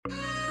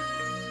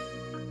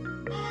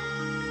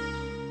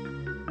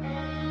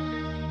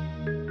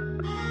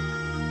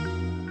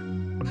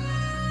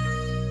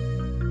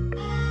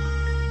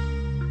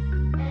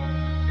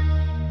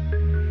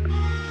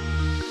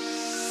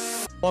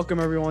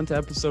Welcome everyone to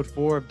episode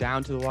 4 of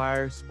Down to the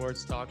Wire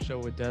Sports Talk Show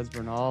with Des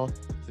Bernal.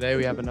 Today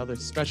we have another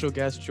special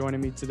guest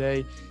joining me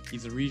today.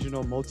 He's a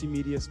regional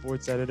multimedia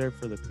sports editor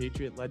for the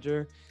Patriot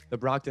Ledger, the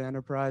Brockton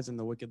Enterprise, and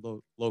the Wicked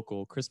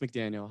Local. Chris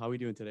McDaniel. How are we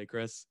doing today,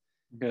 Chris?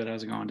 Good.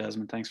 How's it going,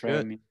 Desmond? Thanks for Good.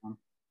 having me on.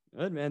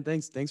 Good, man.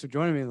 Thanks for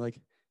joining me.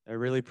 I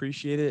really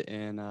appreciate it.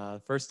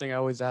 And first thing I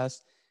always ask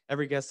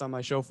every guest on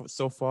my show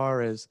so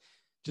far is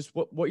just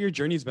what your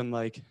journey's been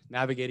like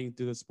navigating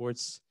through the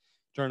sports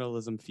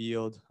journalism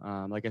field.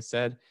 Like I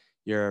said,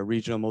 you're a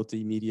regional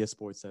multimedia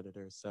sports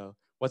editor. So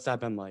what's that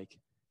been like?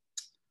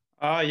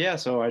 Yeah,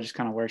 so I just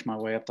kind of worked my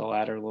way up the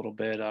ladder a little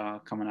bit.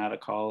 Coming out of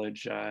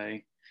college,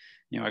 I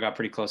got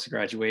pretty close to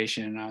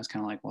graduation, and I was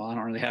kind of like, well, I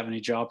don't really have any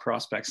job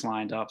prospects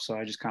lined up, so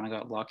I just kind of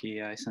got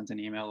lucky. I sent an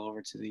email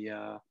over to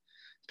the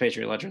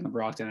Patriot Ledger and the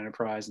Brockton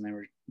Enterprise, and they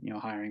were,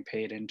 hiring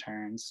paid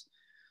interns.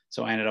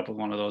 So I ended up with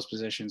one of those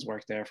positions,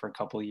 worked there for a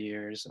couple of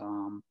years.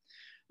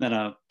 Then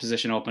a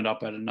position opened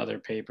up at another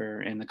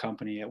paper in the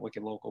company at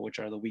Wicked Local, which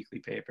are the weekly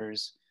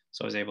papers.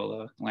 So I was able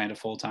to land a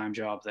full-time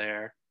job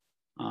there,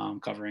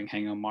 covering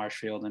Hingham,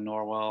 Marshfield, and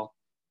Norwell.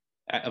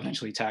 I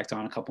eventually tacked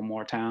on a couple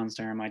more towns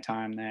during my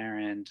time there.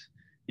 And,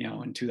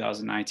 in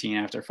 2019,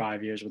 after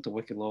 5 years with the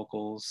Wicked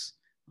Locals,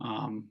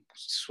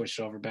 switched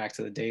over back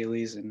to the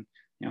dailies. And,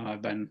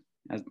 I've been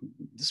as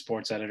the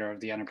sports editor of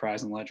the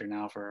Enterprise and Ledger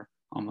now for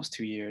almost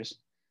 2 years.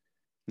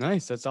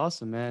 Nice. That's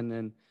awesome, man.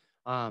 And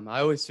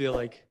I always feel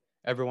like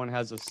everyone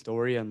has a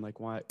story and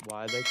like why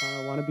they kind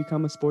of want to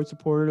become a sports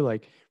reporter.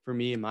 Like for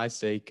me and my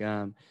sake,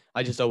 I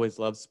just always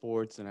love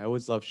sports, and I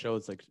always love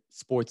shows like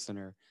Sports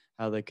Center,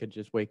 how they could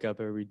just wake up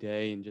every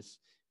day and just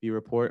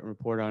report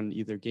on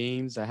either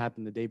games that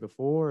happened the day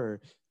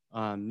before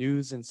or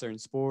news in certain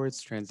sports,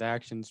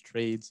 transactions,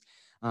 trades.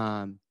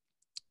 Um,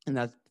 and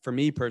that for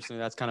me personally,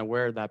 that's kind of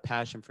where that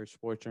passion for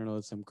sports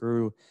journalism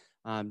grew.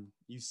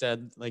 You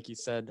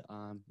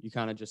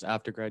kind of just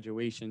after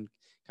graduation,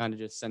 kind of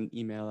just send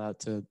email out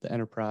to the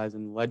Enterprise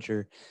and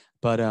Ledger.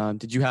 But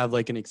did you have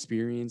like an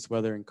experience,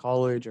 whether in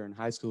college or in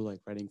high school,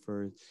 like writing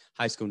for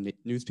high school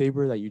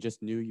newspaper, that you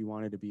just knew you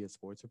wanted to be a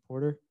sports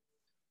reporter?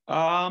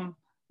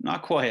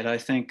 Not quite. I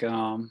think,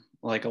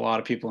 like a lot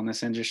of people in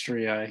this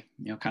industry, I,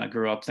 kind of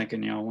grew up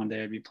thinking, one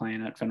day I'd be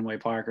playing at Fenway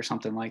Park or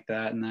something like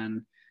that. And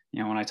then,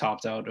 when I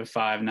topped out at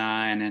 5'9",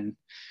 and,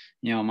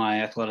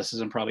 my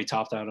athleticism probably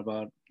topped out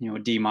about, a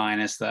D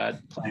minus,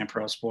 that playing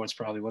pro sports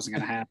probably wasn't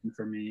going to happen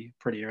for me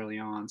pretty early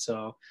on.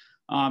 So,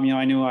 I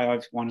knew I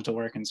wanted to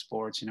work in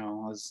sports,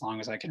 as long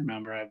as I can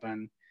remember. I've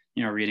been,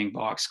 reading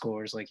box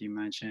scores, like you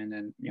mentioned,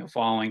 and,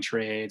 following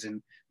trades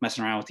and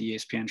messing around with the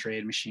ESPN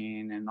trade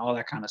machine and all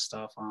that kind of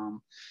stuff.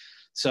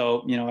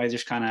 So, I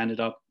just kind of ended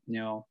up,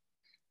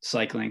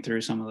 cycling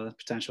through some of the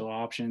potential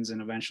options,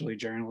 and eventually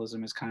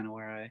journalism is kind of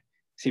where I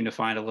seem to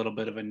find a little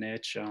bit of a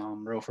niche.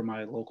 Wrote for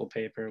my local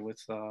paper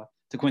with the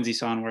Quincy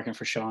Sun, working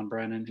for Sean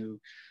Brennan, who,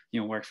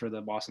 worked for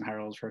the Boston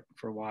Herald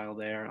for a while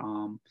there.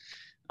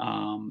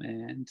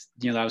 And,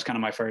 that was kind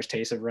of my first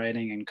taste of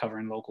writing and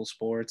covering local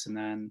sports. And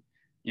then,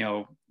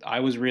 I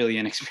was really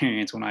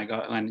inexperienced when I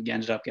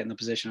ended up getting the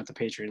position at the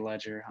Patriot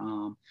Ledger.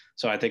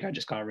 So I think I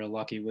just got real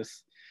lucky with,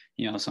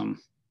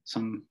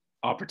 some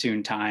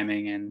opportune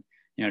timing, and,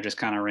 just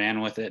kind of ran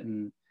with it.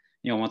 And,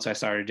 once I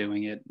started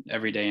doing it,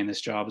 every day in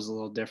this job is a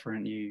little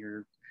different.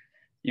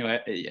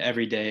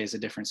 Every day is a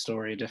different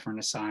story, a different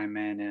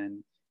assignment.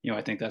 And,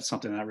 I think that's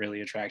something that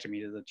really attracted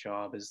me to the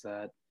job, is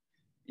that,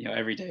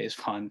 every day is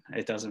fun.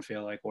 It doesn't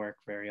feel like work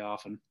very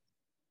often.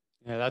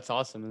 Yeah, that's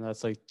awesome. And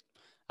that's like,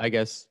 I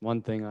guess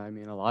one thing, I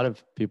mean, a lot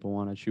of people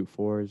want to shoot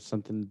for is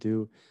something to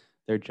do.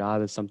 Their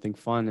job is something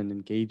fun and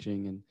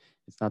engaging, and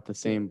it's not the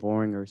same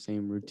boring or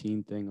same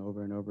routine thing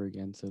over and over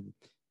again. So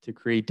to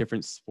create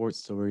different sports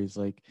stories,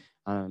 like,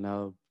 I don't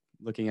know,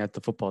 looking at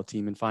the football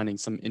team and finding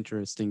some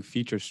interesting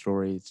feature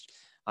stories,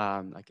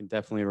 I can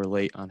definitely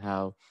relate on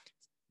how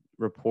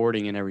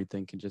reporting and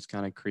everything can just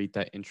kind of create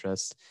that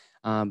interest.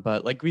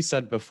 But like we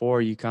said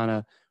before, you kind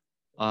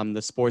of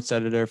the sports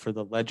editor for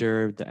the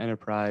Ledger, the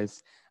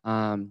Enterprise.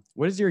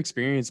 What has your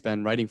experience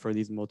been writing for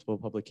these multiple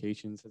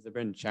publications? Has there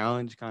been a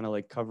challenge kind of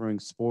like covering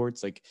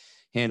sports, like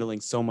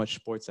handling so much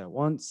sports at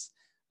once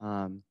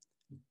on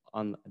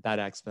that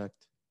aspect?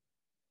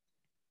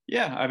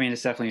 Yeah, I mean,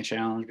 it's definitely a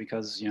challenge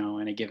because,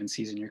 in a given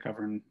season, you're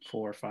covering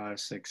 4, 5,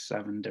 6,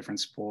 7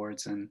 different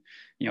sports. And,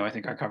 I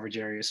think our coverage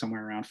area is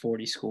somewhere around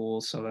 40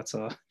 schools. So it's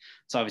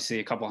obviously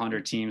a couple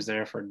hundred teams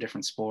there for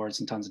different sports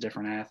and tons of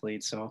different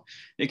athletes. So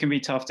it can be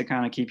tough to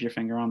kind of keep your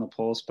finger on the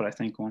pulse. But I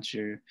think once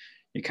you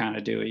kind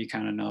of do it, you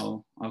kind of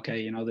know,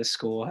 okay, this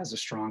school has a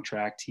strong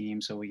track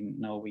team. So we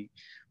know we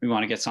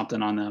want to get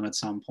something on them at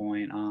some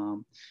point.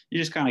 You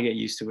just kind of get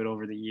used to it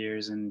over the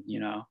years, and,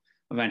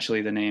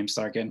 eventually the names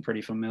start getting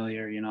pretty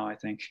familiar. I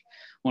think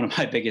one of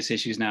my biggest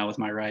issues now with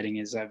my writing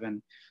is I've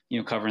been,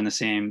 covering the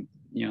same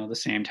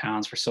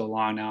towns for so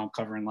long now. I'm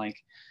covering like,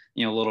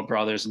 little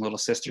brothers and little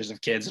sisters of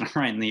kids, and I'm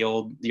writing the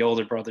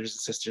older brothers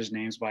and sisters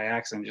names by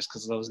accident just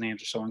because those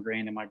names are so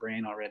ingrained in my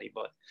brain already.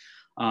 But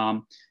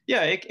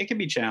yeah, it can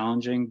be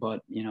challenging,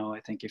 but I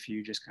think if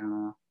you just kind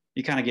of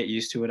you kind of get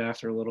used to it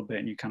after a little bit,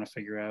 and you kind of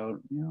figure out,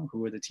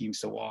 who are the teams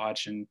to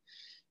watch. And,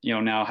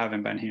 now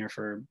having been here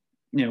for,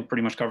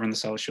 pretty much covering the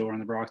South Shore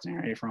and the Brockton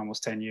area for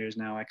almost 10 years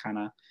now, I kind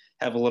of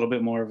have a little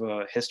bit more of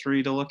a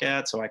history to look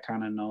at. So I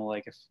kind of know,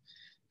 like, if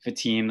a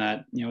team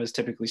that, is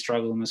typically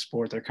struggling in the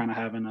sport, they're kind of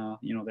having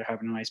they're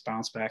having a nice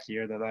bounce back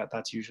year,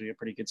 that's usually a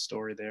pretty good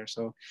story there.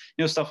 So,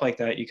 stuff like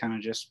that, you kind of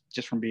just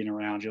from being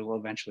around, you'll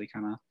eventually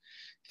kind of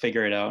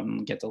figure it out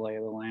and get the lay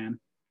of the land.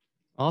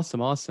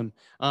 Awesome.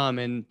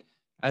 And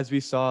as we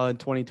saw in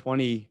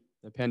 2020,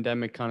 the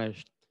pandemic kind of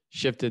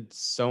shifted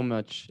so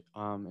much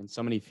in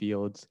so many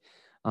fields.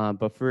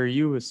 But for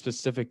you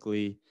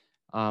specifically,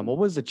 what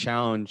was the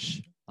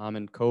challenge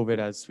in COVID,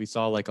 as we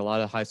saw like a lot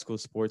of high school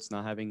sports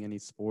not having any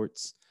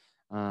sports,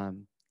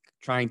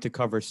 trying to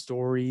cover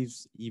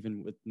stories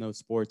even with no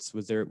sports?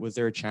 Was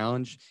there a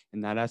challenge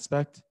in that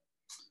aspect?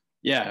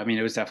 Yeah, I mean,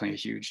 it was definitely a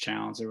huge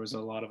challenge. There was a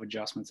lot of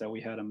adjustments that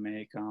we had to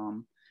make.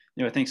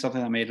 I think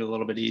something that made it a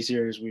little bit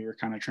easier is we were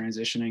kind of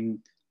transitioning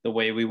the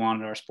way we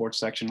wanted our sports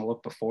section to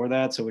look before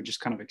that. So it just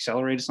kind of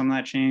accelerated some of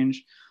that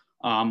change.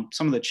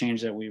 Some of the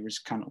change that we were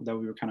kind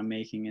of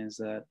making is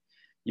that,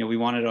 we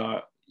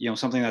wanted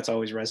something that's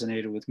always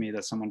resonated with me,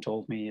 that someone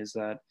told me, is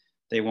that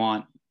they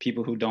want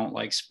people who don't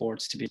like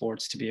sports to be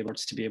able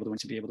to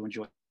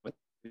enjoy it,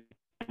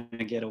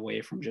 and get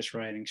away from just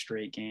writing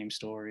straight game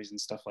stories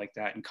and stuff like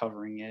that and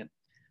covering it,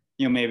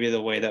 maybe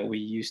the way that we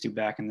used to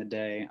back in the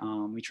day.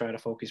 We try to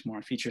focus more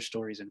on feature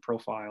stories and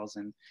profiles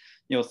and,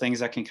 things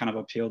that can kind of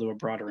appeal to a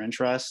broader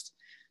interest.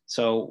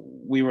 So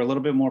we were a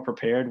little bit more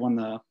prepared when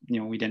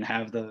we didn't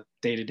have the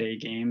day-to-day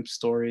game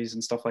stories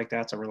and stuff like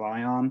that to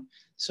rely on.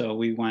 So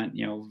we went,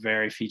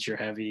 very feature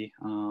heavy,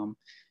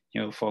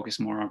 focus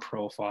more on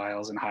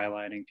profiles and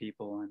highlighting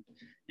people.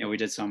 And, we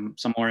did some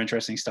more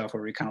interesting stuff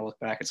where we kind of look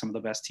back at some of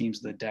the best teams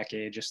of the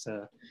decade just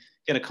to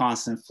get a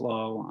constant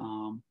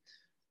flow.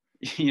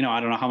 I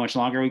don't know how much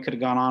longer we could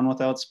have gone on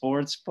without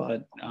sports,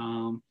 but,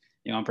 I'm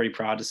pretty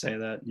proud to say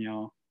that,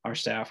 our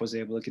staff was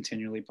able to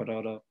continually put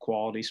out a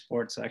quality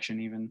sports section.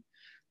 Even,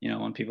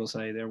 when people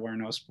say there were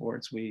no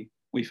sports, we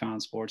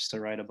found sports to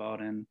write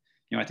about. And,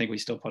 I think we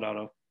still put out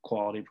a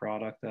quality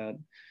product that,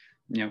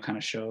 kind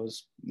of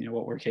shows,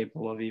 what we're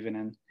capable of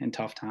even in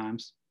tough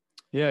times.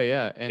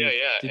 Yeah. And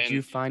did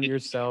you find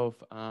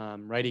yourself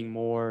writing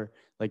more,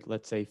 like,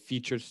 let's say,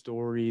 feature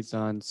stories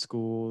on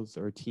schools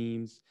or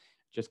teams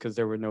just because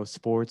there were no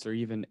sports, or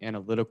even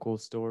analytical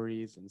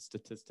stories and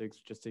statistics,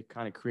 just to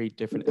kind of create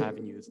different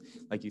avenues,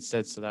 like you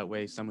said, so that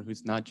way someone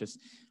who's not just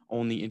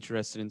only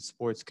interested in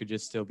sports could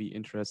just still be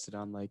interested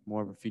on like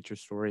more of a feature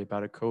story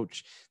about a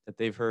coach that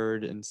they've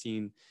heard and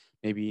seen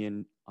maybe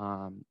in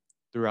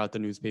throughout the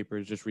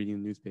newspapers, just reading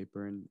the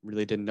newspaper, and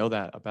really didn't know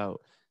that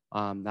about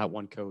that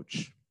one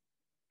coach?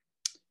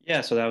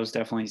 Yeah, so that was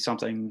definitely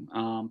something.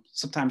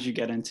 Sometimes you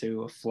get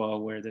into a flow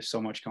where there's so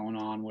much going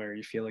on where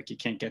you feel like you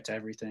can't get to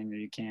everything, or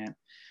you can't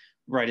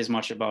write as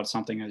much about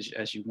something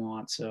as you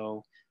want.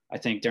 So I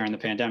think during the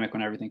pandemic,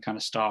 when everything kind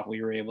of stopped,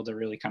 we were able to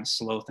really kind of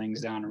slow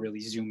things down and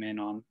really zoom in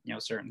on,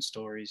 certain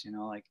stories.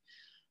 Like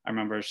I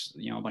remember,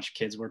 a bunch of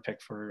kids were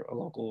picked for a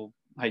local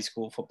high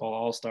school football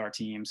all-star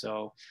team.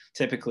 So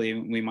typically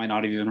we might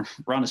not even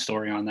run a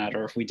story on that,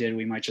 or if we did,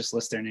 we might just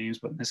list their names.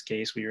 But in this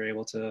case, we were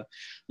able to,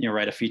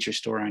 write a feature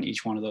story on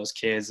each one of those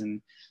kids.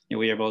 And, we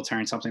were able to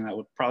turn something that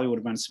would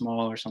have been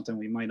small, or something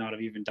we might not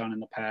have even done in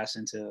the past,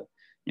 into,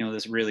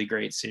 this really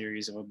great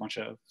series of a bunch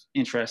of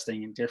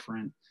interesting and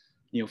different,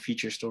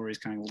 feature stories,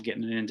 kind of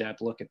getting an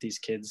in-depth look at these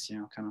kids,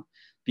 kind of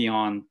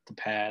beyond the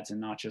pads,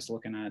 and not just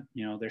looking at,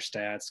 their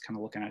stats, kind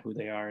of looking at who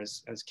they are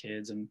as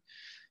kids. And,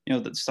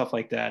 that stuff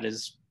like that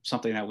is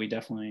something that we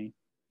definitely,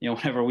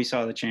 whenever we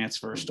saw the chance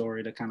for a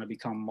story to kind of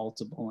become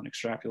multiple and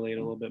extrapolate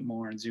a little bit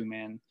more and zoom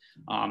in,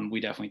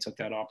 we definitely took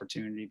that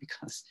opportunity,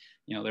 because,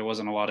 there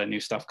wasn't a lot of new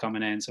stuff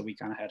coming in. So we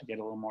kind of had to get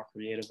a little more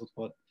creative with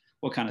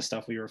what kind of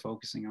stuff we were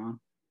focusing on.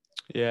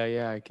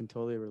 Yeah, I can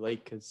totally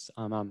relate, because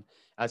I'm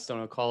at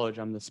Stonehill College.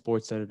 I'm the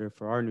sports editor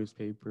for our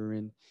newspaper,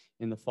 and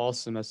in the fall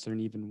semester and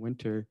even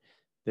winter,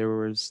 there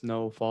was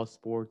no fall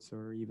sports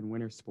or even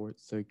winter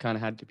sports. So you kind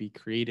of had to be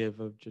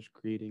creative of just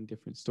creating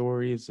different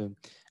stories and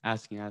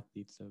asking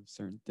athletes of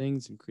certain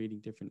things and creating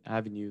different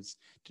avenues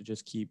to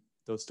just keep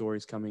those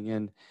stories coming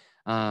in.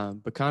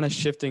 But kind of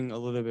shifting a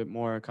little bit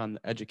more on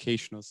the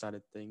educational side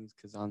of things,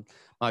 because on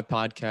my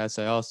podcast,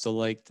 I also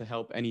like to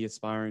help any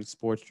aspiring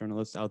sports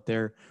journalists out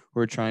there who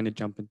are trying to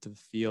jump into the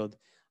field.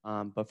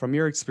 But from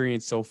your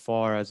experience so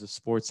far as a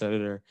sports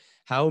editor,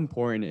 how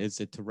important is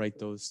it to write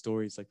those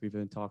stories like we've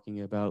been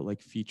talking about,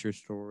 like feature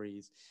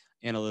stories,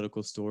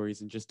 analytical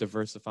stories, and just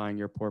diversifying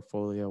your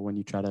portfolio when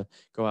you try to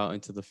go out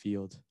into the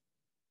field?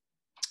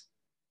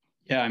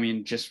 Yeah, I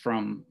mean, just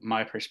from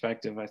my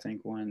perspective, I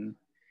think when,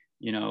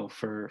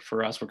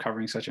 for us, we're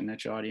covering such a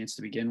niche audience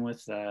to begin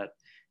with, that,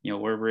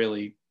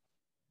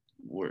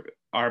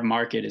 our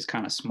market is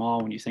kind of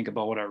small when you think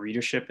about what our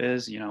readership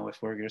is.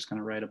 If we're just going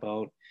to write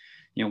about,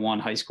 one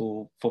high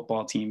school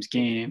football team's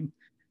game,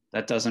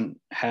 that doesn't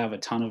have a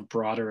ton of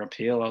broader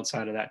appeal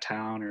outside of that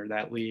town or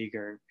that league,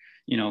 or,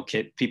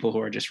 people who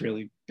are just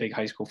really big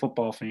high school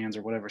football fans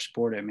or whatever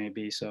sport it may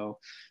be. So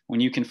when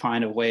you can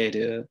find a way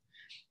to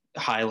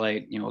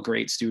highlight, a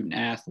great student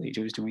athlete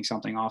who's doing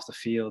something off the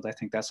field, I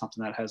think that's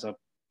something that has a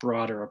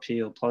broader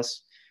appeal.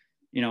 Plus,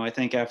 I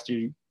think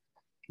after,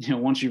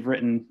 once you've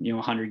written,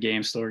 100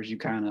 game stories, you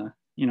kind of,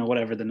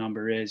 whatever the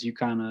number is, you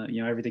kind of,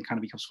 everything kind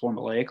of becomes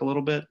formulaic a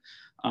little bit.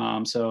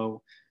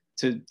 So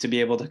to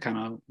be able to kind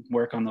of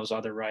work on those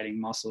other writing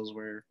muscles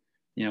where,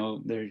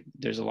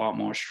 there's a lot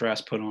more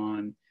stress put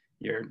on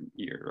your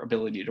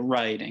ability to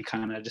write and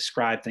kind of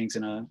describe things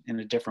in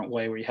a different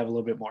way, where you have a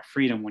little bit more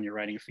freedom when you're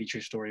writing a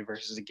feature story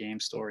versus a game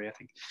story. I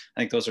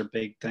think those are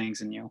big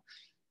things. And,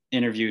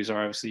 interviews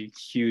are obviously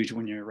huge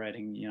when you're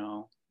writing,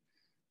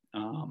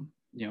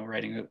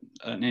 writing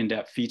an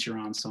in-depth feature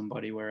on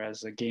somebody,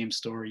 whereas a game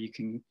story, you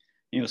can,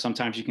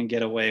 sometimes you can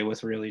get away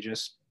with really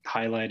just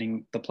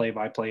highlighting the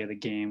play-by-play of the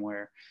game,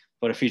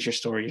 but a feature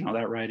story,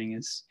 that writing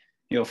is,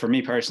 for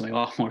me personally, a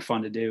lot more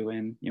fun to do.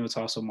 And, it's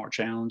also more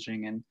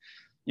challenging. And,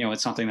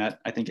 it's something that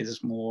I think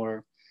is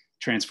more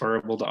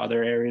transferable to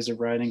other areas of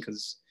writing,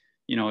 because,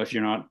 if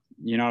you're not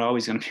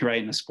always going to be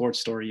writing a sports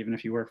story, even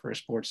if you work for a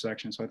sports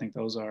section. So I think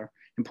those are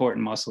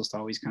important muscles to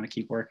always kind of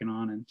keep working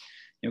on,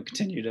 and,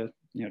 continue to,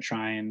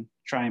 try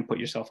and put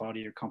yourself out of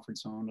your comfort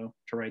zone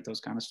to write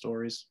those kind of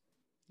stories.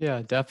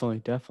 Yeah,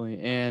 definitely.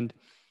 And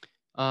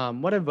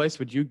what advice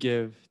would you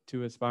give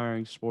to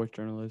aspiring sports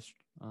journalists,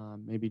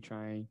 maybe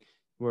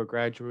who are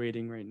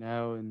graduating right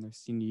now in their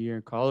senior year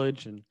in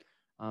college and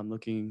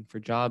looking for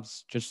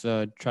jobs, just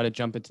try to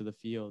jump into the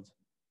field?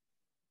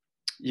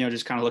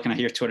 Just kind of looking at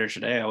your Twitter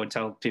today, I would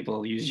tell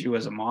people use you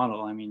as a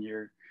model. I mean,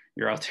 you're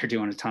out there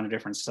doing a ton of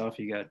different stuff.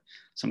 You got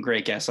some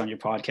great guests on your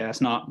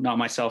podcast, not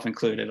myself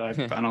included. I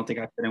don't think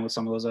I fit in with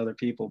some of those other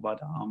people, but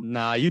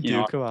nah, you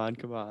do. Come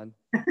on.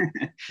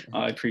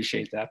 I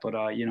appreciate that,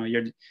 but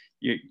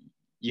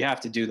you have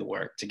to do the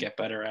work to get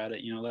better at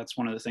it. That's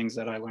one of the things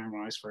that I learned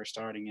when I was first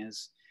starting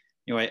is,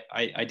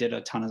 I did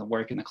a ton of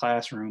work in the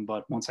classroom,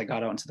 but once I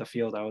got out into the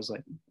field, I was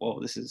like, whoa,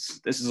 this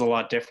is a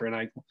lot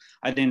different.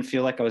 I didn't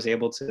feel like I was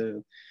able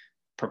to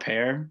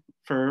prepare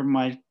for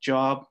my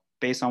job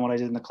based on what I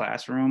did in the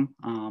classroom,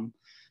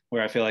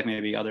 where I feel like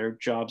maybe other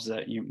jobs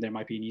that there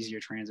might be an easier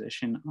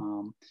transition.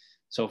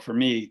 So for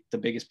me, the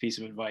biggest piece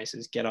of advice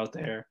is get out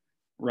there,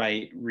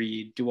 write,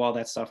 read, do all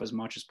that stuff as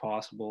much as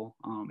possible,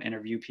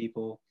 interview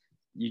people.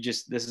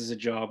 This is a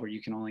job where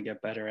you can only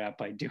get better at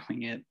by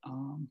doing it.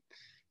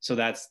 So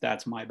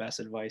that's my best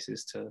advice,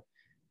 is to,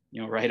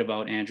 write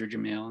about Andrew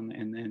Jamil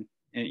and then,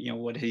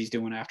 what he's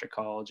doing after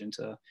college, and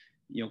to,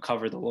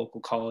 cover the local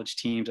college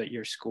teams at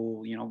your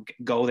school,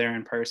 go there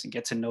in person,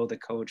 get to know the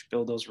coach,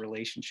 build those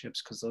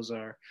relationships, because those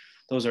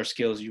are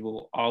skills you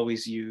will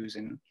always use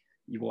and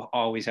you will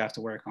always have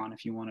to work on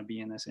if you want to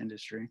be in this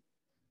industry.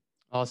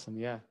 Awesome.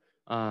 Yeah.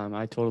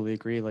 I totally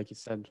agree. Like you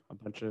said, a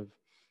bunch of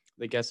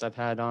the guests I've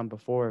had on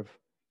before have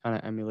kind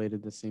of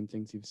emulated the same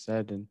things you've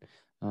said. And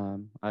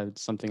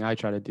it's something I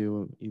try to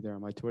do either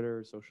on my Twitter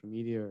or social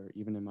media, or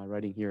even in my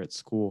writing here at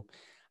school.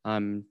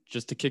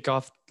 Just to kick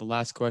off the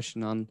last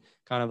question on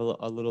kind of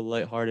a little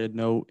lighthearted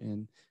note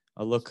and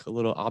a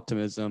little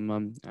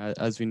optimism.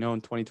 As we know,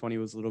 in 2020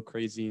 was a little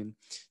crazy and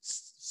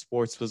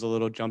sports was a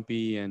little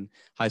jumpy, and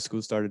high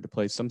school started to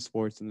play some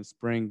sports in the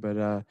spring.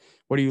 But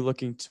what are you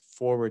looking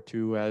forward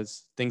to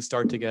as things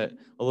start to get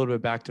a little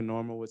bit back to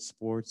normal, with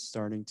sports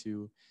starting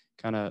to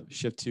kind of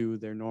shift to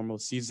their normal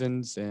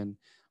seasons, and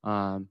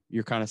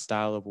your kind of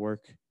style of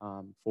work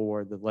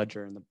for the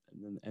Ledger and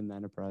the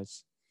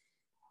Enterprise?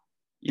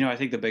 I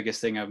think the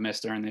biggest thing I've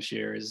missed during this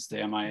year is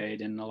the MIA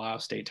didn't allow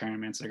state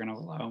tournaments. They're going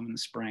to allow them in the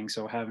spring.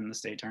 So having the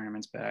state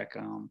tournaments back,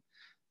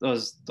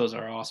 those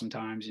are awesome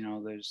times.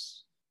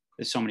 There's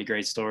so many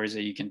great stories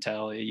that you can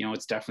tell.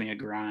 It's definitely a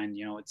grind.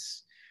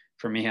 It's,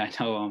 for me, I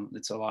know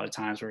it's a lot of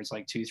times where it's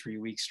like 2-3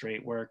 weeks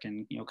straight work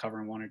and,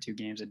 covering 1 or 2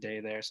 games a day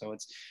there. So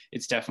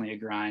it's definitely a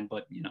grind,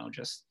 but,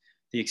 just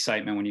the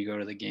excitement when you go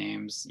to the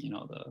games,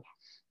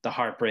 the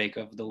heartbreak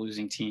of the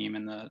losing team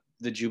and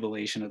the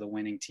jubilation of the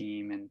winning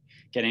team, and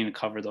getting to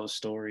cover those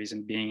stories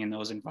and being in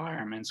those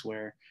environments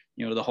where,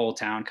 the whole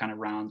town kind of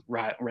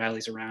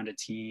rallies around a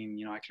team.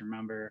 I can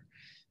remember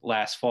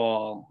last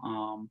fall,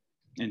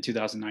 in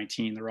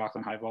 2019, the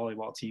Rockland High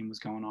volleyball team was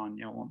going on,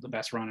 the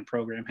best run in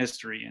program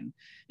history. And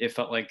it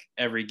felt like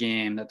every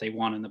game that they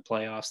won in the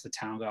playoffs, the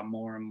town got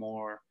more and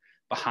more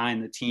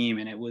behind the team.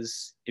 And it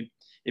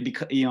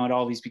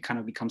always kind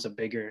of becomes a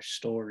bigger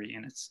story,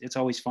 and it's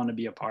always fun to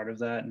be a part of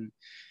that. And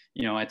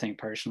I think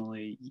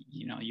personally,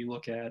 you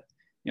look at,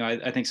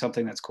 I think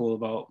something that's cool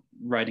about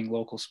writing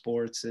local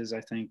sports is, I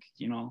think,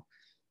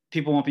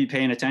 people won't be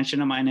paying attention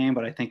to my name,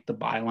 but I think the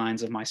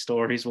bylines of my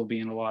stories will be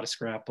in a lot of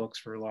scrapbooks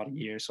for a lot of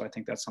years. So I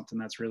think that's something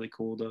that's really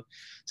cool to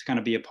kind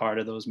of be a part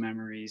of those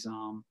memories.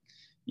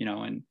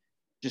 And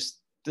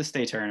just the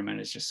state tournament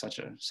is just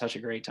such a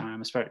great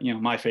time. Especially,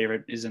 my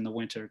favorite is in the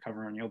winter,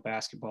 covering,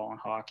 basketball and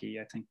hockey.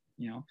 I think,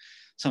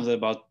 something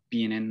about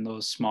being in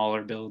those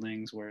smaller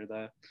buildings where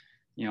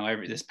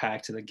this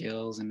packed to the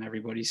gills and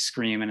everybody's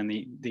screaming and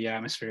the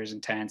atmosphere is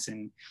intense,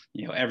 and,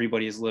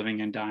 everybody is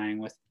living and dying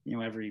with,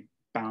 every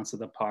bounce of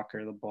the puck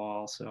or the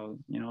ball. So,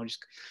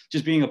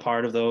 just being a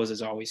part of those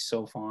is always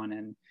so fun.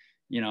 And,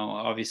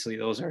 obviously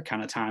those are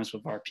kind of times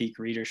with our peak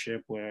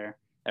readership where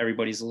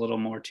everybody's a little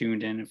more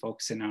tuned in and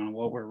focusing on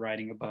what we're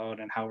writing about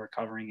and how we're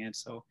covering it.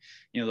 So,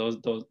 those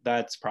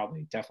that's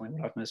probably definitely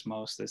what I've missed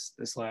most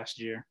this last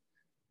year.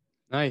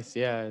 Nice.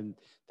 Yeah. And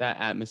that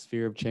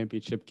atmosphere of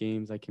championship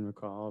games, I can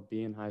recall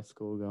being in high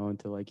school, going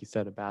to, like you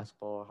said, a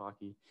basketball or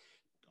hockey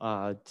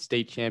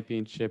state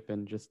championship,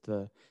 and just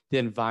the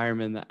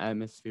environment, the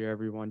atmosphere,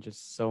 everyone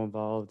just so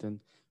involved and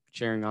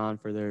cheering on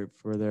for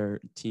their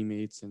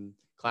teammates and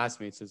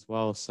classmates as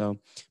well. So,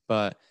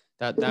 but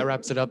that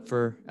wraps it up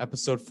for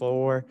episode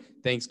 4.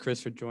 Thanks,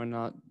 Chris, for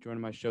joining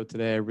my show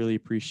today. I really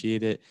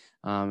appreciate it.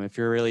 If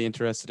you're really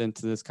interested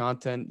into this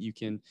content, you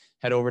can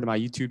head over to my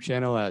YouTube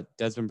channel at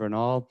Desmond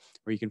Bernal,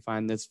 where you can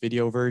find this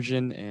video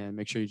version, and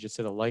make sure you just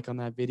hit a like on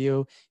that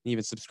video and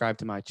even subscribe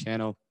to my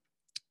channel.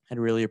 I'd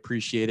really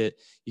appreciate it.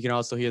 You can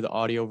also hear the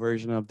audio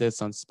version of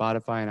this on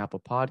Spotify and Apple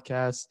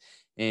Podcasts.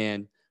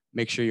 And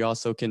make sure you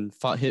also can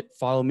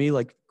follow me,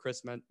 like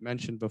Chris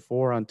mentioned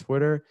before, on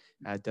Twitter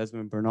at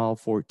Desmond Bernal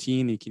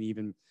 14. You can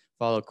even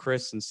follow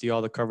Chris and see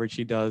all the coverage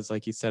he does,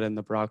 like he said, in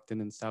the Brockton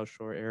and South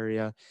Shore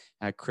area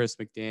at Chris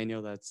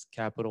McDaniel. That's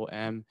capital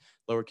M,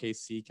 lowercase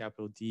c,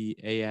 capital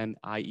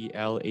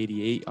DANIEL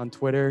 88 on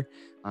Twitter.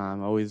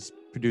 Always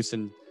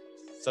producing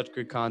such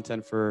good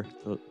content for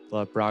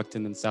the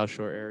Brockton and South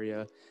Shore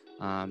area.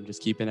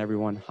 Just keeping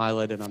everyone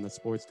highlighted on the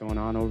sports going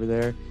on over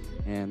there.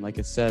 And like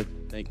I said,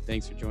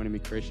 thanks for joining me,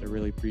 Chris. I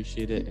really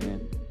appreciate it.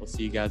 And we'll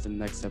see you guys in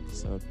the next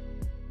episode.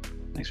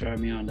 Thanks for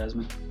having me on,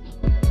 Desmond.